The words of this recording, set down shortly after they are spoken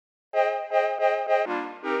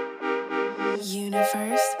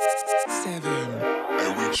Universe 7.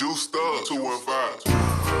 And we juiced up 215.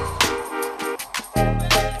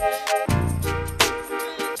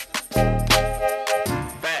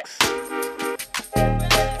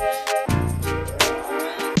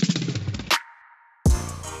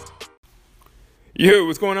 Yo,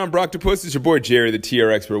 what's going on, Broctopus? It's your boy Jerry, the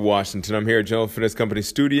TR Expert Washington. I'm here at General Fitness Company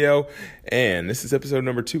Studio, and this is episode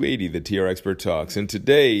number 280, the TR Expert Talks. And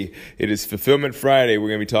today, it is Fulfillment Friday. We're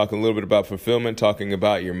going to be talking a little bit about fulfillment, talking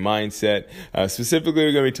about your mindset. Specifically,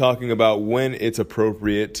 we're going to be talking about when it's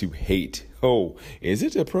appropriate to hate. Oh, is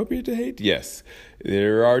it appropriate to hate? Yes.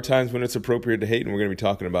 There are times when it's appropriate to hate, and we're going to be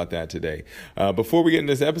talking about that today. Before we get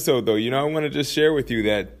into this episode, though, I want to just share with you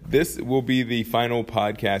that this will be the final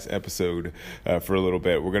podcast episode for a little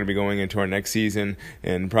bit. We're going to be going into our next season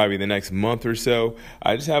in probably the next month or so.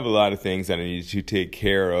 I just have a lot of things that I need to take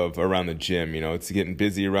care of around the gym. It's getting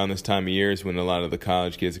busy around this time of year is when a lot of the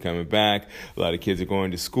college kids are coming back. A lot of kids are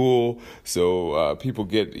going to school, so people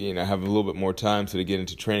get, have a little bit more time so they get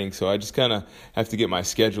into training. So I just kind of have to get my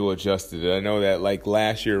schedule adjusted. I know that like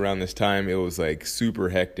last year around this time, it was like super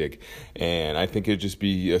hectic, and I think it'd just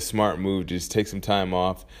be a smart move to just take some time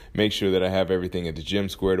off, make sure that I have everything at the gym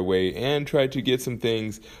squared away, and try to get some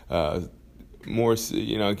things get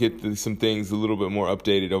some things a little bit more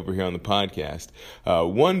updated over here on the podcast.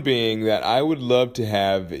 One being that I would love to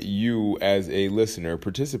have you as a listener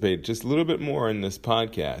participate just a little bit more in this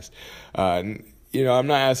podcast. I'm not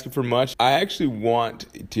asking for much. I actually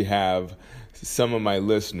want to have some of my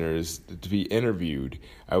listeners to be interviewed.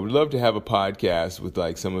 I would love to have a podcast with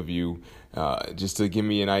like some of you, just to give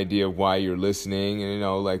me an idea of why you're listening, and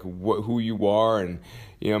who you are, and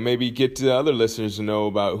maybe get to other listeners to know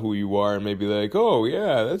about who you are, and maybe like, oh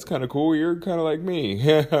yeah, that's kind of cool. You're kind of like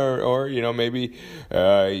me, or maybe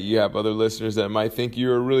you have other listeners that might think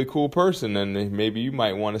you're a really cool person, and maybe you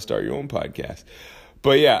might want to start your own podcast.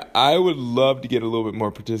 But yeah, I would love to get a little bit more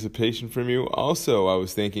participation from you. Also, I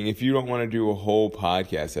was thinking, if you don't want to do a whole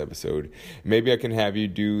podcast episode, maybe I can have you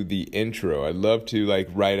do the intro. I'd love to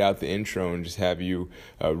write out the intro and just have you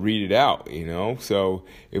read it out, So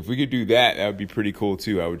if we could do that, that would be pretty cool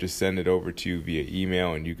too. I would just send it over to you via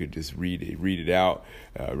email, and you could just read it out,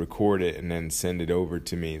 record it, and then send it over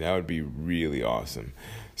to me. That would be really awesome.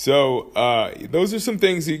 So those are some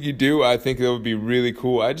things that you do. I think that would be really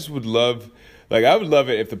cool. I just would love... I would love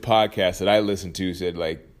it if the podcast that I listen to said,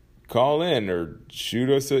 call in or shoot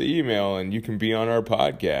us an email and you can be on our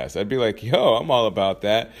podcast. I'd be like, yo, I'm all about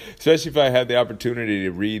that, especially if I had the opportunity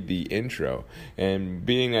to read the intro. And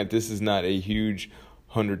being that this is not a huge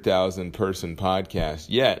 100,000 person podcast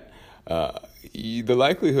yet, the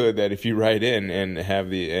likelihood that if you write in and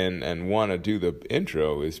have and want to do the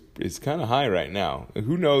intro is kind of high right now.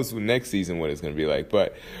 Who knows next season what it's going to be like,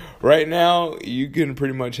 but right now you can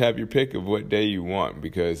pretty much have your pick of what day you want,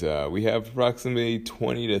 because we have approximately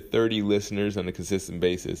 20 to 30 listeners on a consistent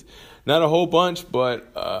basis. Not a whole bunch,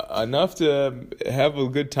 but enough to have a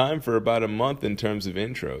good time for about a month in terms of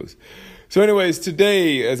intros. So anyways,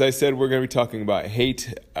 today, as I said, we're going to be talking about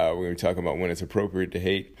hate. We're going to be talking about when it's appropriate to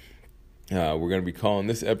hate. We're going to be calling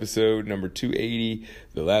this episode number 280,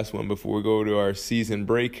 the last one before we go to our season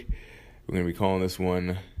break. We're going to be calling this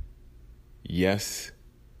one, Yes,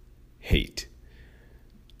 Hate.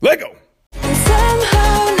 Let go! And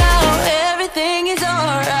somehow now everything is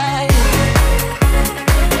alright.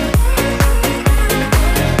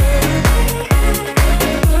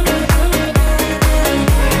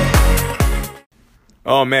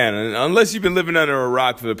 Oh man, unless you've been living under a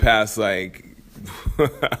rock for the past I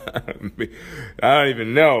don't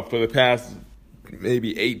even know, for the past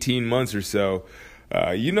maybe 18 months or so,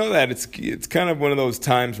 that it's kind of one of those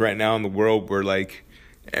times right now in the world where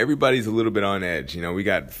everybody's a little bit on edge. We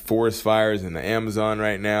got forest fires in the Amazon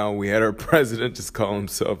right now. We had our president just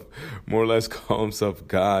more or less call himself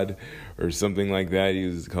God or something like that. He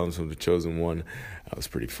was calling himself the chosen one. That was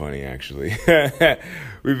pretty funny, actually.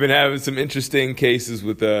 We've been having some interesting cases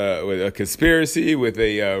with a conspiracy, with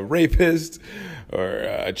a rapist, or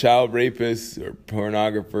a child rapist, or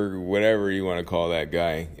pornographer, whatever you want to call that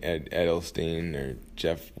guy, Ed Edelstein, or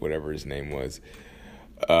Jeff, whatever his name was.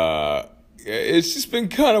 It's just been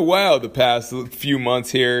kind of wild the past few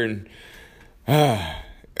months here, and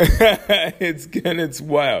it's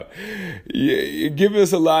wild. You give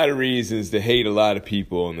us a lot of reasons to hate a lot of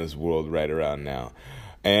people in this world right around now.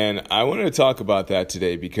 And I wanted to talk about that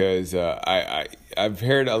today because I've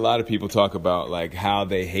heard a lot of people talk about how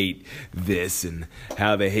they hate this and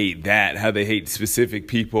how they hate that, how they hate specific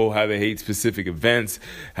people, how they hate specific events,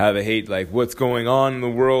 how they hate what's going on in the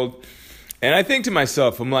world. And I think to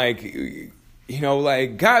myself, I'm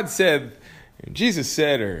God said, Jesus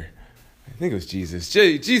said, or think it was Jesus.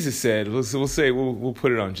 Jesus said, we'll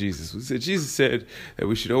put it on Jesus. Jesus said that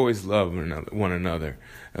we should always love one another.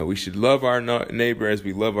 We should love our neighbor as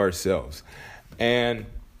we love ourselves. And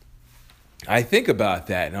I think about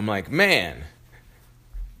that, and I'm like, man,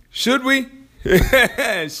 should we?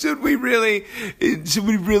 Should we really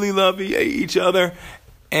love each other?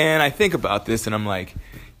 And I think about this, and I'm like,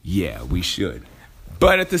 yeah, we should.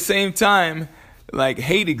 But at the same time, like,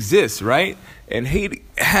 hate exists, right? And hate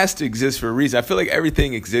has to exist for a reason. I feel like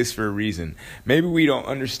everything exists for a reason. Maybe we don't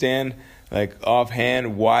understand, like,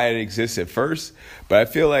 offhand why it exists at first, but I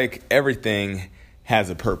feel like everything has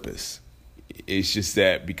a purpose. It's just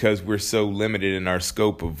that because we're so limited in our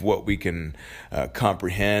scope of what we can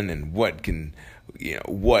comprehend and what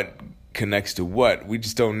connects to what, we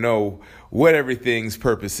just don't know what everything's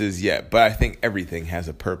purpose is yet. But I think everything has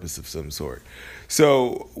a purpose of some sort.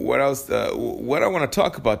 So what else? What I want to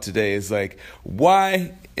talk about today is like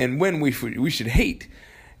why and when we should hate.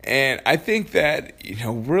 And I think that,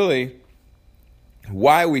 really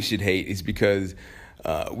why we should hate is because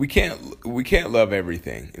we can't love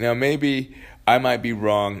everything. Now, maybe I might be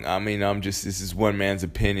wrong. I mean, this is one man's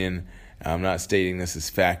opinion. I'm not stating this as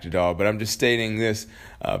fact at all, but I'm just stating this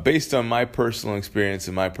based on my personal experience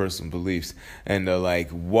and my personal beliefs, and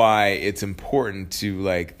why it's important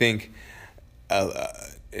to think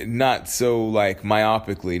not so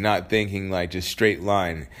myopically, not thinking just straight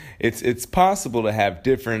line. It's possible to have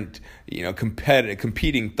different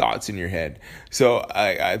competing thoughts in your head. So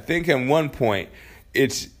I think at one point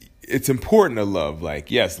it's important to love.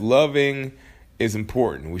 Yes, loving is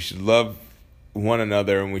important. We should love one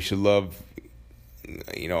another, and we should love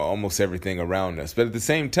almost everything around us. But at the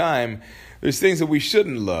same time, there's things that we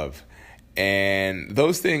shouldn't love, and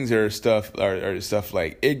those things are stuff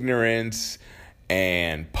like ignorance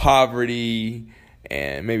and poverty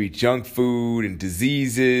and maybe junk food and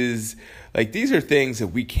diseases. These are things that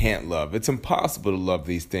we can't love. It's impossible to love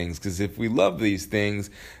these things, because if we love these things,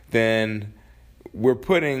 then we're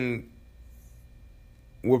putting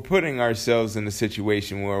ourselves in a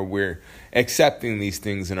situation where we're accepting these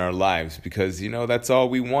things in our lives, because that's all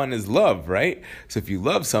we want is love, right? So if you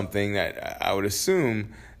love something, that I would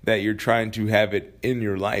assume that you're trying to have it in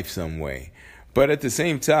your life some way. But at the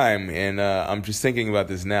same time, and I'm just thinking about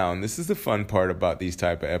this now, and this is the fun part about these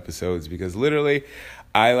type of episodes, because literally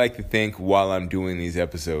I like to think while I'm doing these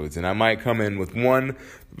episodes, and I might come in with one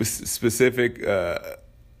specific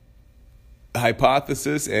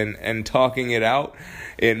hypothesis, and talking it out,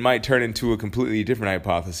 it might turn into a completely different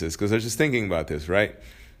hypothesis, because I was just thinking about this, right?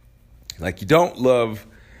 You don't love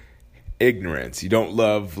ignorance, you don't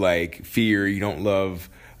love fear, you don't love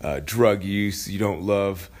drug use, you don't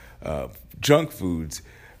love junk foods,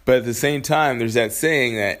 but at the same time, there's that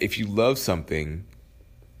saying that if you love something,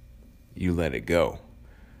 you let it go.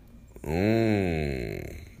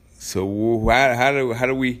 So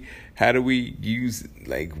how do we use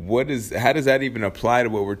how does that even apply to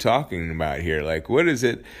what we're talking about here? What is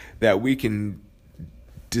it that we can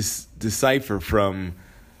decipher from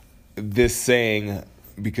this saying?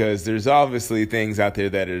 Because there's obviously things out there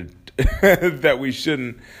that are that we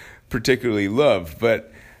shouldn't particularly love,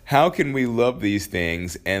 but how can we love these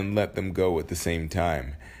things and let them go at the same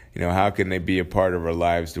time? How can they be a part of our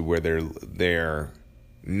lives to where they're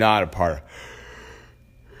not a part,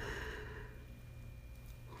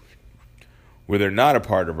 where they're not a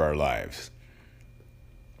part of our lives?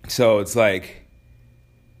 So it's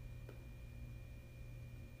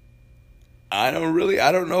I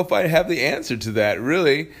don't know if I have the answer to that,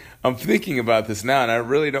 really. I'm thinking about this now, and I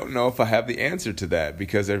really don't know if I have the answer to that,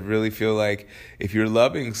 because I really feel like if you're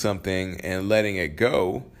loving something and letting it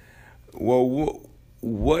go, well,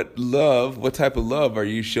 what type of love are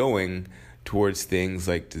you showing towards things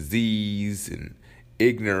like disease and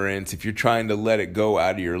ignorance if you're trying to let it go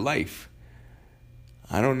out of your life?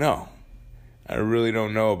 I don't know. I really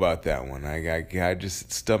don't know about that one. I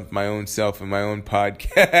just stumped my own self in my own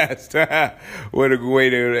podcast. What a way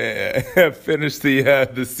to finish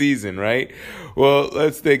the season, right? Well,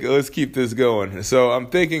 let's keep this going. So I'm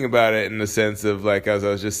thinking about it in the sense of as I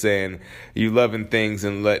was just saying, you loving things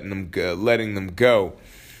and letting them go.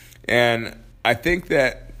 And I think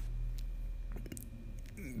that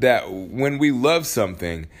when we love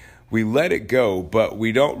something, we let it go, but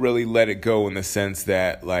we don't really let it go in the sense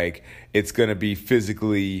that it's going to be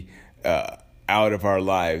physically out of our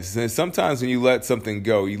lives. And sometimes when you let something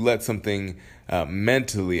go, you let something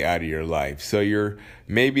mentally out of your life. So you're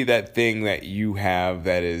maybe that thing that you have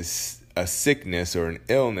that is a sickness or an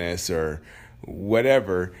illness or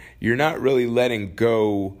whatever, you're not really letting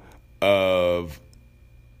go of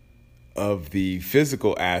the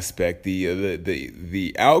physical aspect,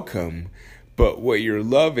 the outcome, But what you're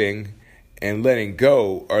loving and letting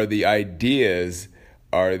go are the ideas,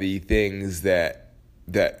 are the things that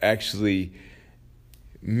actually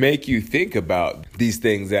make you think about these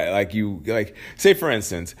things that like say for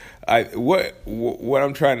instance, what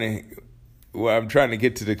I'm trying to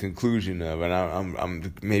get to the conclusion of, and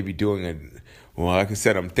I'm maybe doing like I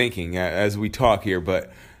said, I'm thinking as we talk here,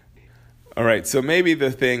 but all right, so maybe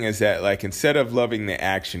the thing is that, like, instead of loving the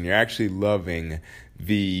action, you're actually loving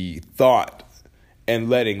the thought and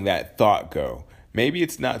letting that thought go. Maybe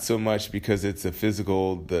it's not so much because it's the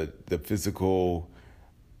physical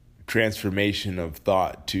transformation of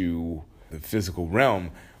thought to the physical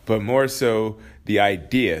realm, but more so the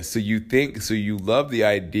idea. So you love the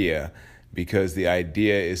idea because the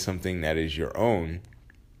idea is something that is your own,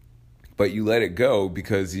 but you let it go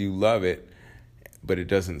because you love it, but it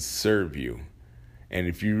doesn't serve you. And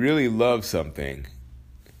if you really love something,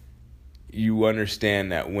 you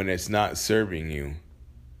understand that when it's not serving you,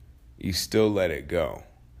 you still let it go.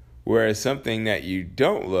 Whereas something that you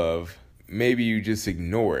don't love, maybe you just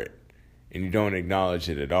ignore it and you don't acknowledge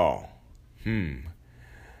it at all.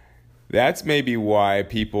 That's maybe why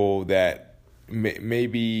people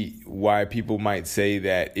might say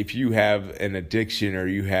that if you have an addiction or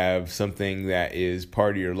you have something that is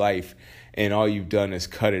part of your life and all you've done is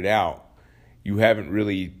cut it out, you haven't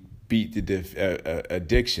really beat the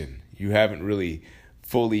addiction. You haven't really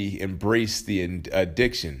fully embraced the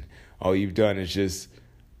addiction. All you've done is just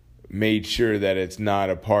made sure that it's not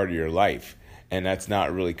a part of your life. And that's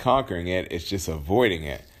not really conquering it. It's just avoiding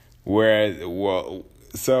it.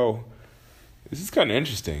 So this is kind of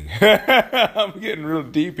interesting. I'm getting real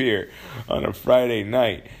deep here on a Friday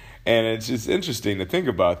night. And it's just interesting to think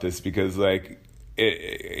about this because, like,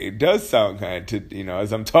 it does sound kind of,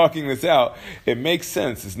 as I'm talking this out, it makes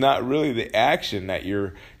sense. It's not really the action that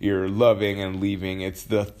you're loving and leaving. It's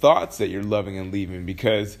the thoughts that you're loving and leaving,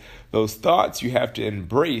 because those thoughts you have to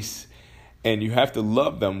embrace and you have to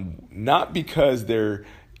love them, not because they're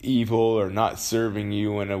evil or not serving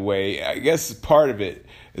you in a way. I guess part of it,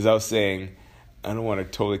 as I was saying, I don't want to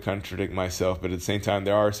totally contradict myself, but at the same time,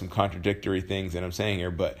 there are some contradictory things that I'm saying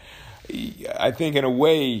here. But I think in a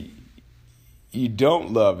way, you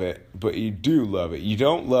don't love it, but you do love it. You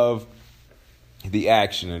don't love the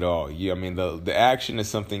action at all. The action is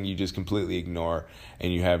something you just completely ignore,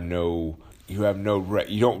 and you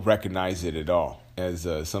don't recognize it at all as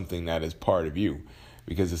something that is part of you,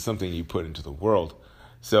 because it's something you put into the world.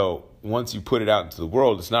 So once you put it out into the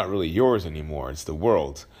world, it's not really yours anymore. It's the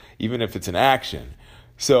world's, even if it's an action.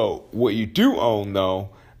 So what you do own,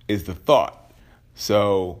 though, is the thought.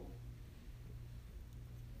 So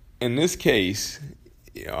in this case,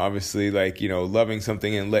 obviously, loving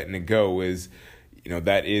something and letting it go is,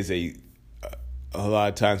 that is a lot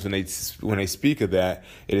of times when they speak of that,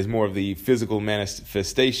 it is more of the physical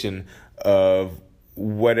manifestation of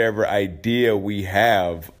whatever idea we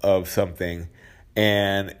have of something,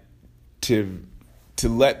 and to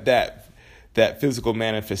let that physical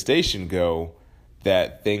manifestation go,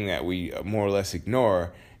 that thing that we more or less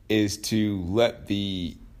ignore, is to let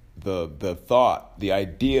the thought, the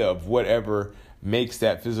idea of whatever makes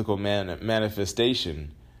that physical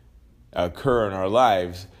manifestation occur in our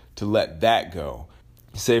lives, to let that go.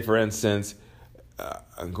 Say, for instance,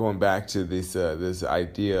 I'm going back to this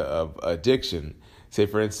idea of addiction. Say,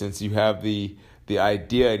 for instance, you have the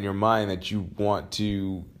idea in your mind that you want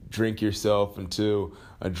to drink yourself into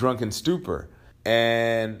a drunken stupor,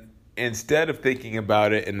 and instead of thinking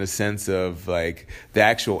about it in the sense of like the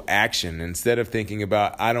actual action, instead of thinking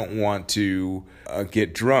about I don't want to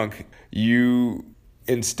get drunk, you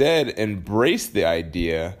instead embrace the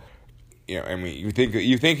idea. You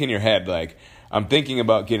think in your head like, I'm thinking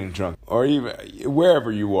about getting drunk, or even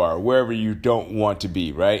wherever you don't want to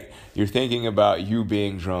be, right? You're thinking about you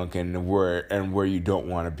being drunk and where you don't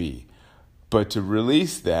want to be. But to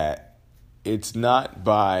release that, it's not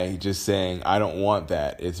by just saying, I don't want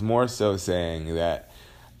that. It's more so saying that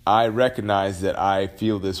I recognize that I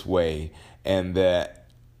feel this way and that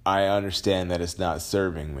I understand that it's not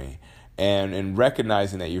serving me. And in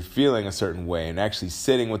recognizing that you're feeling a certain way and actually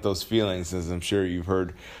sitting with those feelings, as I'm sure you've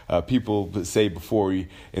heard people say before,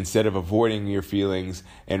 instead of avoiding your feelings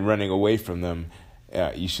and running away from them,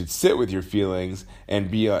 you should sit with your feelings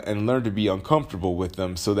and learn to be uncomfortable with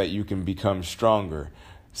them so that you can become stronger.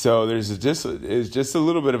 So there's just a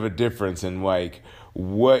little bit of a difference in like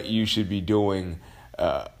what you should be doing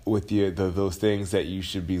with those things that you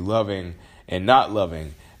should be loving and not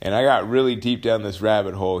loving. And I got really deep down this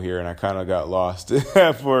rabbit hole here, and I kind of got lost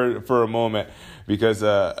for a moment because,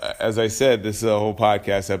 as I said, this whole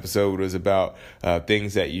podcast episode was about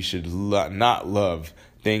things that you should not love,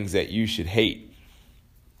 things that you should hate.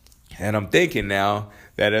 And I'm thinking now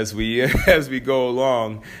that as we go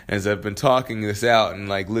along, as I've been talking this out and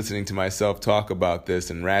like listening to myself talk about this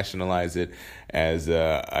and rationalize it, as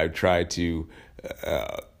I try to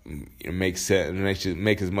make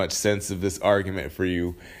as much sense of this argument for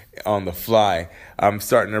you on the fly, I'm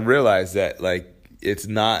starting to realize that like it's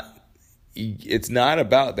not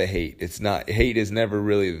about the hate. Hate is never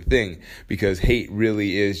really the thing, because hate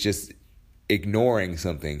really is just ignoring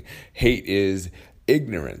something. Hate is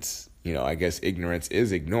ignorance. I guess ignorance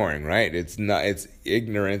is ignoring, right?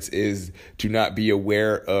 Ignorance is to not be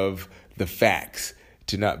aware of the facts,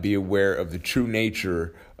 to not be aware of the true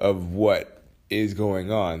nature of what is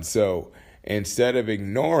going on. So instead of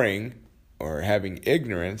ignoring or having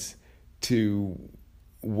ignorance to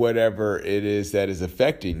whatever it is that is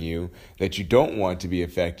affecting you, that you don't want to be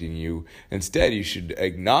affecting you, instead you should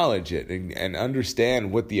acknowledge it and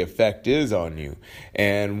understand what the effect is on you.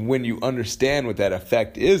 And when you understand what that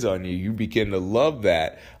effect is on you, you begin to love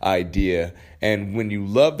that idea. And when you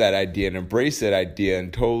love that idea and embrace that idea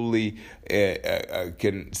and totally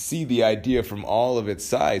can see the idea from all of its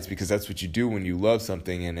sides, because that's what you do when you love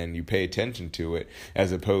something and then you pay attention to it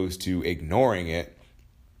as opposed to ignoring it.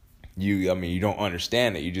 You don't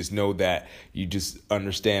understand it. You just know that you just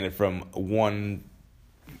understand it from one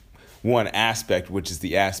aspect, which is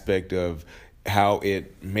the aspect of how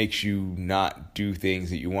it makes you not do things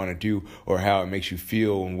that you want to do, or how it makes you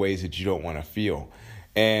feel in ways that you don't want to feel.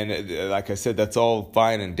 And like I said, that's all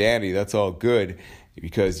fine and dandy. That's all good,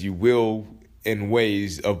 because you will, in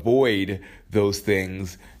ways, avoid those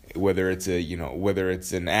things, whether it's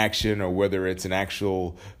an action, or whether it's an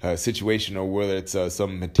actual situation, or whether it's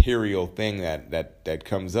some material thing that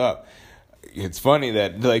comes up. It's funny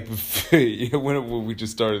that like when we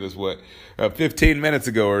just started this 15 minutes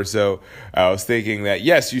ago or so, I was thinking that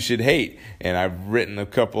yes, you should hate, and I've written a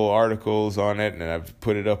couple articles on it, and I've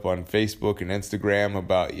put it up on Facebook and Instagram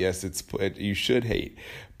about yes, you should hate,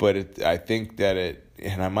 but I think that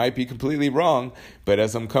and I might be completely wrong, but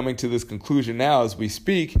as I'm coming to this conclusion now as we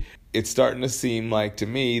speak, it's starting to seem like to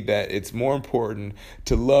me that it's more important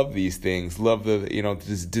to love these things, love the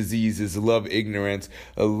diseases, love ignorance,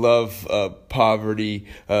 love poverty,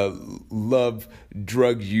 love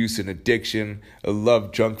drug use and addiction,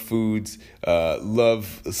 love junk foods,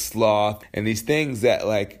 love sloth, and these things that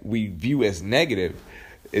like we view as negative.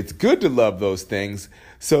 It's good to love those things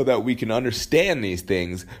so that we can understand these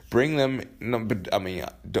things, bring them,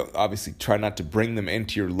 obviously try not to bring them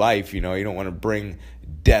into your life. You don't want to bring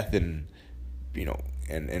death and,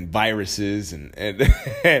 and viruses and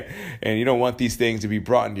and you don't want these things to be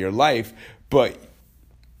brought into your life, but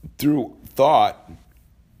through thought,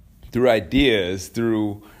 through ideas,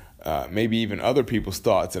 through maybe even other people's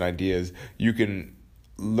thoughts and ideas, you can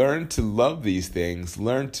learn to love these things,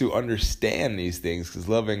 learn to understand these things, because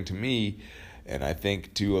loving to me, and I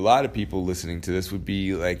think to a lot of people listening to this, would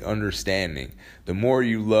be like understanding. The more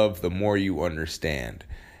you love, the more you understand.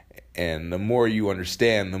 And the more you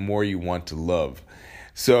understand, the more you want to love.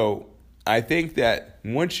 So I think that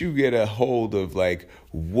once you get a hold of like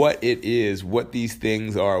what it is, what these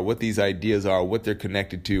things are, what these ideas are, what they're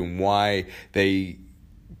connected to, and why they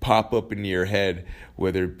pop up into your head,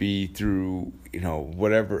 whether it be through,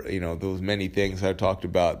 whatever, those many things I've talked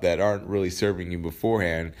about that aren't really serving you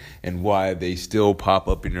beforehand, and why they still pop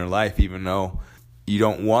up in your life, even though you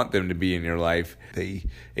don't want them to be in your life. They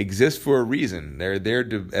exist for a reason. They're there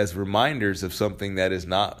as reminders of something that is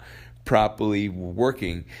not properly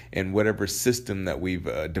working in whatever system that we've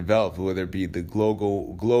developed, whether it be the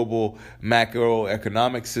global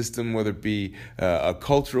macroeconomic system, whether it be a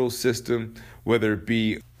cultural system, whether it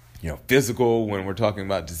be physical, when we're talking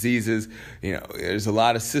about diseases. There's a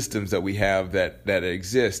lot of systems that we have that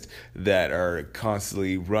exist that are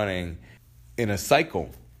constantly running in a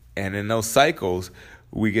cycle. And in those cycles,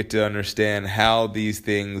 we get to understand how these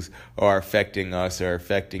things are affecting us,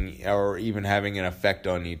 or even having an effect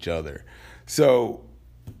on each other. So,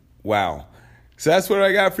 wow. So that's what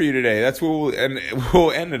I got for you today. That's what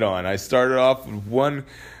we'll end it on. I started off with one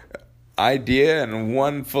idea and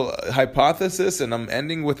one full hypothesis, and I'm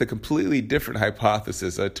ending with a completely different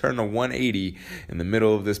hypothesis. I turned a 180 in the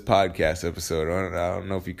middle of this podcast episode. I don't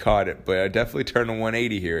know if you caught it, but I definitely turned a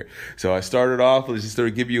 180 here. So I started off, let's just sort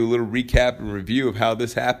of give you a little recap and review of how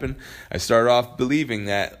this happened. I started off believing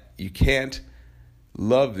that you can't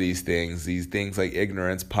love these things like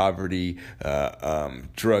ignorance, poverty,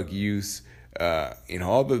 drug use,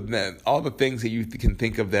 all the things that you can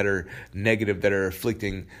think of that are negative, that are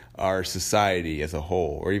afflicting our society as a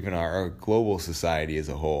whole, or even our global society as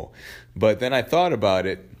a whole. But then I thought about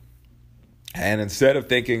it, and instead of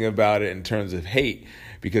thinking about it in terms of hate,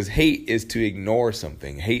 because hate is to ignore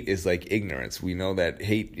something. Hate is like ignorance. We know that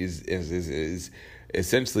hate is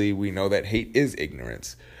essentially, we know that hate is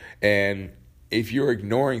ignorance. And if you're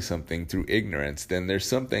ignoring something through ignorance, then there's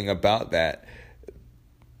something about that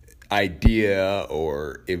idea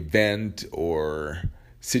or event or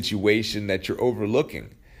situation that you're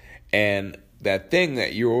overlooking. And that thing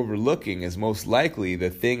that you're overlooking is most likely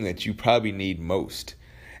the thing that you probably need most.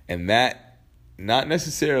 And that, not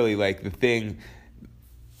necessarily like the thing,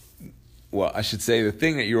 well, I should say the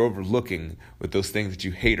thing that you're overlooking with those things that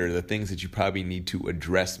you hate are the things that you probably need to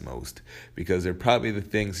address most, because they're probably the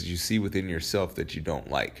things that you see within yourself that you don't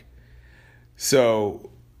like.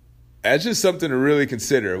 So that's just something to really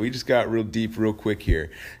consider. We just got real deep real quick here.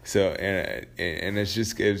 So, and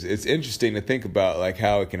it's interesting to think about like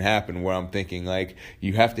how it can happen, where I'm thinking like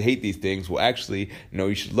you have to hate these things. Well, actually, no,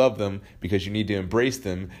 you should love them because you need to embrace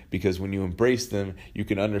them, because when you embrace them, you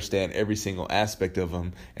can understand every single aspect of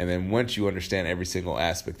them. And then once you understand every single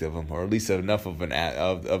aspect of them, or at least enough of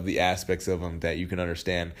the aspects of them that you can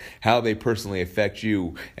understand how they personally affect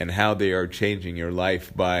you and how they are changing your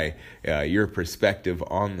life by your perspective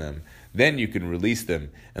on them, then you can release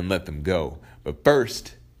them and let them go. But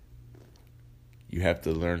first, you have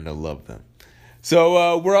to learn to love them.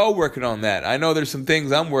 So we're all working on that. I know there's some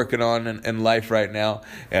things I'm working on in life right now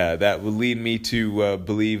that will lead me to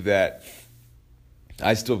believe that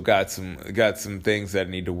I still got some things that I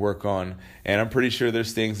need to work on. And I'm pretty sure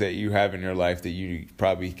there's things that you have in your life that you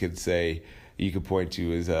probably could say, you could point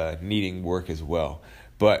to as needing work as well.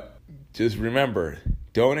 But just remember,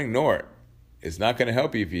 don't ignore it. It's not going to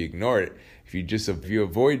help you if you ignore it. If you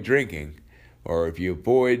avoid drinking, or if you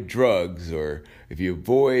avoid drugs, or if you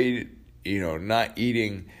avoid, not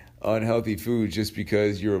eating unhealthy foods just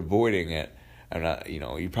because you're avoiding it. I'm not,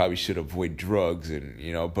 you probably should avoid drugs,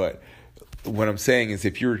 but what I'm saying is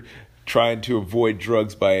if you're trying to avoid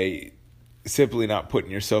drugs by simply not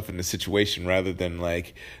putting yourself in the situation, rather than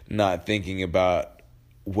like not thinking about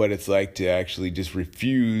what it's like to actually just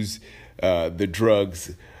refuse the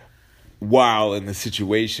drugs while in the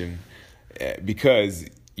situation, not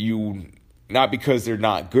because they're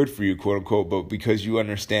not good for you, quote unquote, but because you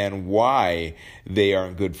understand why they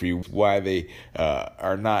aren't good for you, why they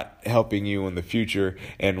are not helping you in the future,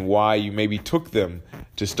 and why you maybe took them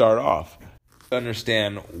to start off.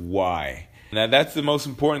 Understand why. Now that's the most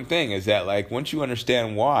important thing, is that like once you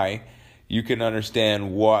understand why, you can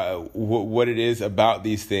understand what it is about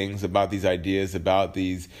these things, about these ideas, about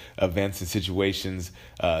these events and situations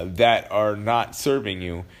that are not serving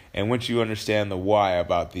you. And once you understand the why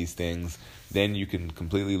about these things, then you can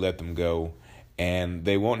completely let them go, and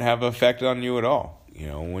they won't have an effect on you at all.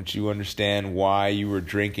 Once you understand why you were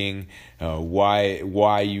drinking,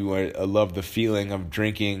 why you love the feeling of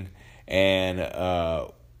drinking, and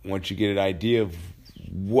once you get an idea of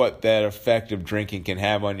what that effect of drinking can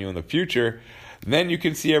have on you in the future, then you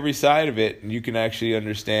can see every side of it, and you can actually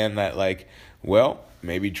understand that, like, well,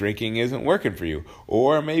 maybe drinking isn't working for you,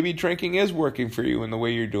 or maybe drinking is working for you and the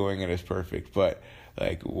way you're doing it is perfect. But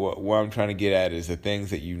like what I'm trying to get at is the things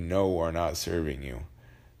that are not serving you,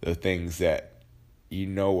 the things that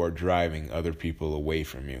are driving other people away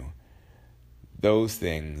from you. Those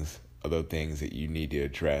things are the things that you need to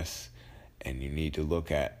address, and you need to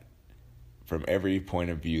look at from every point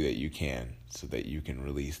of view that you can, so that you can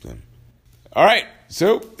release them. All right,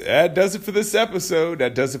 so that does it for this episode.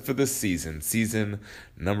 That does it for this season. Season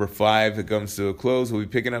number 5 that comes to a close. We'll be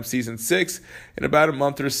picking up season 6 in about a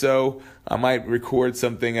month or so. I might record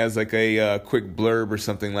something as like a quick blurb or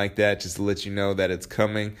something like that, just to let you know that it's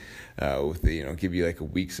coming. Give you like a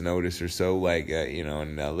week's notice or so,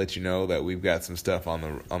 and let you know that we've got some stuff on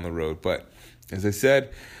the road. But as I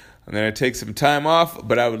said, I'm going to take some time off,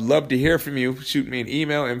 but I would love to hear from you. Shoot me an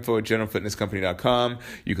email, info@generalfitnesscompany.com.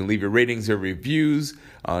 You can leave your ratings or reviews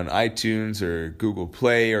on iTunes or Google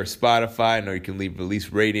Play or Spotify. I know you can leave at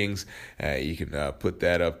least ratings. You can put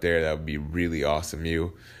that up there. That would be really awesome.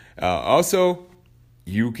 Also,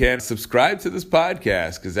 you can subscribe to this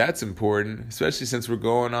podcast, because that's important, especially since we're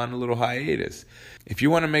going on a little hiatus. If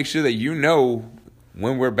you want to make sure that you know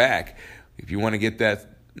when we're back, if you want to get that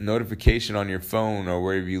notification on your phone or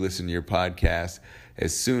wherever you listen to your podcast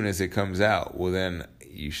as soon as it comes out, well, then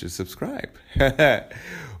you should subscribe. Well,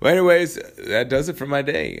 anyways, that does it for my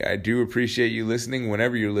day. I do appreciate you listening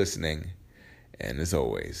whenever you're listening. And as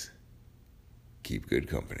always, keep good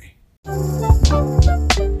company.